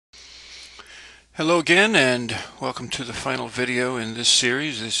Hello again, and welcome to the final video in this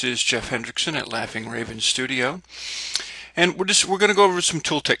series. This is Jeff Hendrickson at Laughing Raven Studio, and we're going to go over some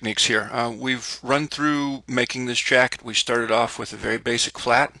tool techniques here. We've run through making this jacket. We started off with a very basic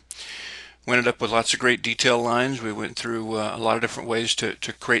flat. We ended up with lots of great detail lines. We went through a lot of different ways to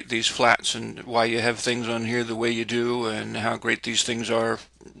create these flats and why you have things on here the way you do, and how great these things are,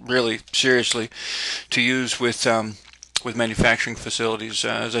 really seriously, to use with manufacturing facilities.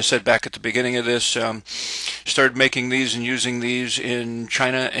 As I said back at the beginning of this, started making these and using these in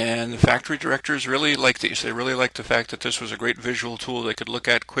China, and the factory directors really like these. They really liked the fact that this was a great visual tool they could look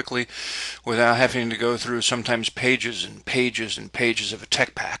at quickly without having to go through sometimes pages and pages and pages of a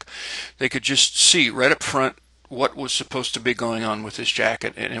tech pack. They could just see right up front what was supposed to be going on with this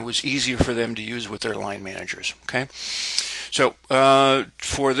jacket, and it was easier for them to use with their line managers. Okay, so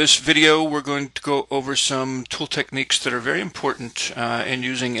for this video we're going to go over some tool techniques that are very important in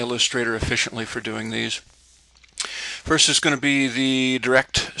using Illustrator efficiently for doing these. First is going to be the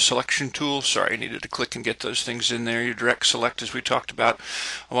direct selection tool. Sorry, I needed to click and get those things in there. Your direct select, as we talked about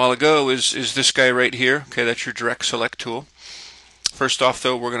a while ago, is this guy right here. Okay, that's your direct select tool. First off,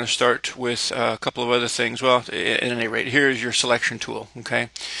 though, we're going to start with a couple of other things. Well, at any rate, here is your selection tool. Okay,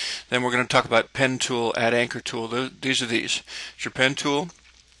 then we're going to talk about pen tool, add anchor tool. These are these. It's your pen tool.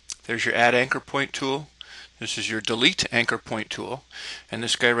 There's your add anchor point tool. This is your delete anchor point tool, and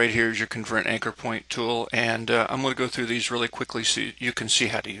this guy right here is your convert anchor point tool. And I'm going to go through these really quickly so you can see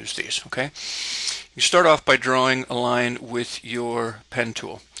how to use these. Okay, you start off by drawing a line with your pen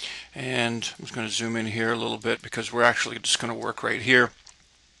tool. And I'm just going to zoom in here a little bit because we're actually just going to work right here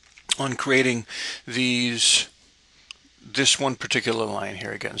on creating this one particular line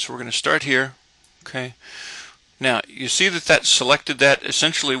here again. So we're going to start here. Okay. Now you see that selected that.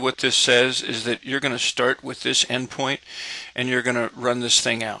 Essentially what this says is that you're going to start with this endpoint and you're going to run this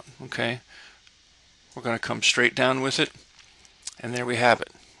thing out. Okay. We're going to come straight down with it, and there we have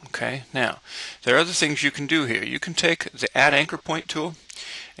it. Okay. Now there are other things you can do here. You can take the add anchor point tool,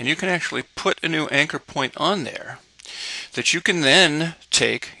 and you can actually put a new anchor point on there that you can then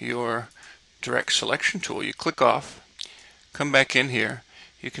take your direct selection tool. You click off, come back in here,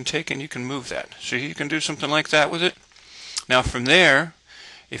 you can take and you can move that. So you can do something like that with it. Now from there,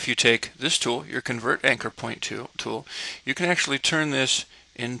 if you take this tool, your convert anchor point tool, you can actually turn this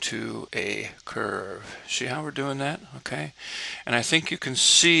into a curve. See how we're doing that? Okay. And I think you can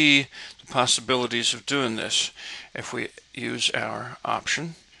see the possibilities of doing this. If we use our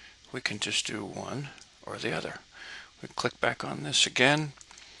option, we can just do one or the other. We click back on this again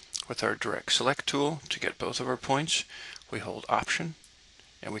with our direct select tool to get both of our points. We hold option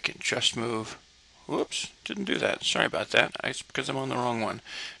and we can just move. Whoops, didn't do that. Sorry about that. It's because I'm on the wrong one.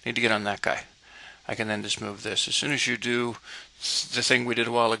 Need to get on that guy. I can then just move this. As soon as you do the thing we did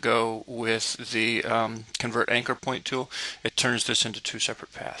a while ago with the convert anchor point tool, it turns this into two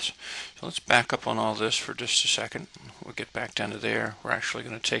separate paths. So let's back up on all this for just a second. We'll get back down to there. We're actually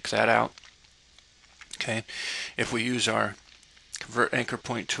going to take that out. Okay, if we use our convert anchor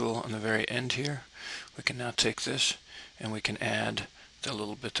point tool on the very end here, we can now take this and we can add the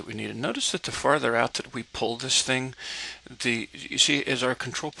little bit that we need. And notice that the farther out that we pull this thing, you see as our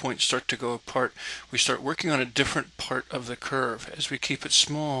control points start to go apart, we start working on a different part of the curve. As we keep it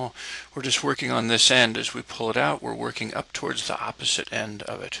small, we're just working on this end. As we pull it out, we're working up towards the opposite end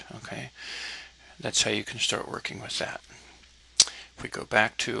of it. Okay, that's how you can start working with that. If we go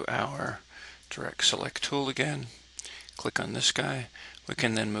back to our direct select tool again, click on this guy, we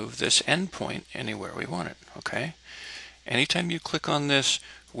can then move this endpoint anywhere we want it. Okay. Anytime you click on this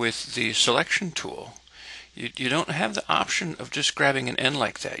with the selection tool, you don't have the option of just grabbing an end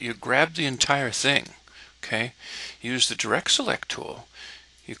like that. You grab the entire thing. Okay, use the direct select tool.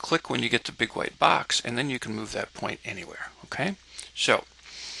 You click when you get the big white box, and then you can move that point anywhere. Okay, so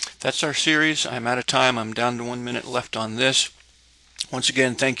that's our series. I'm out of time. I'm down to 1 minute left on this. Once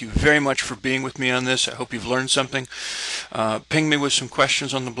again, thank you very much for being with me on this. I hope you've learned something. Ping me with some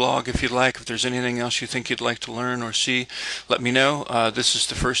questions on the blog if you'd like. If there's anything else you think you'd like to learn or see, let me know. This is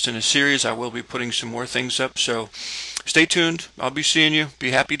the first in a series. I will be putting some more things up, so stay tuned. I'll be seeing you.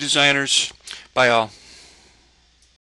 Be happy, designers. Bye, all.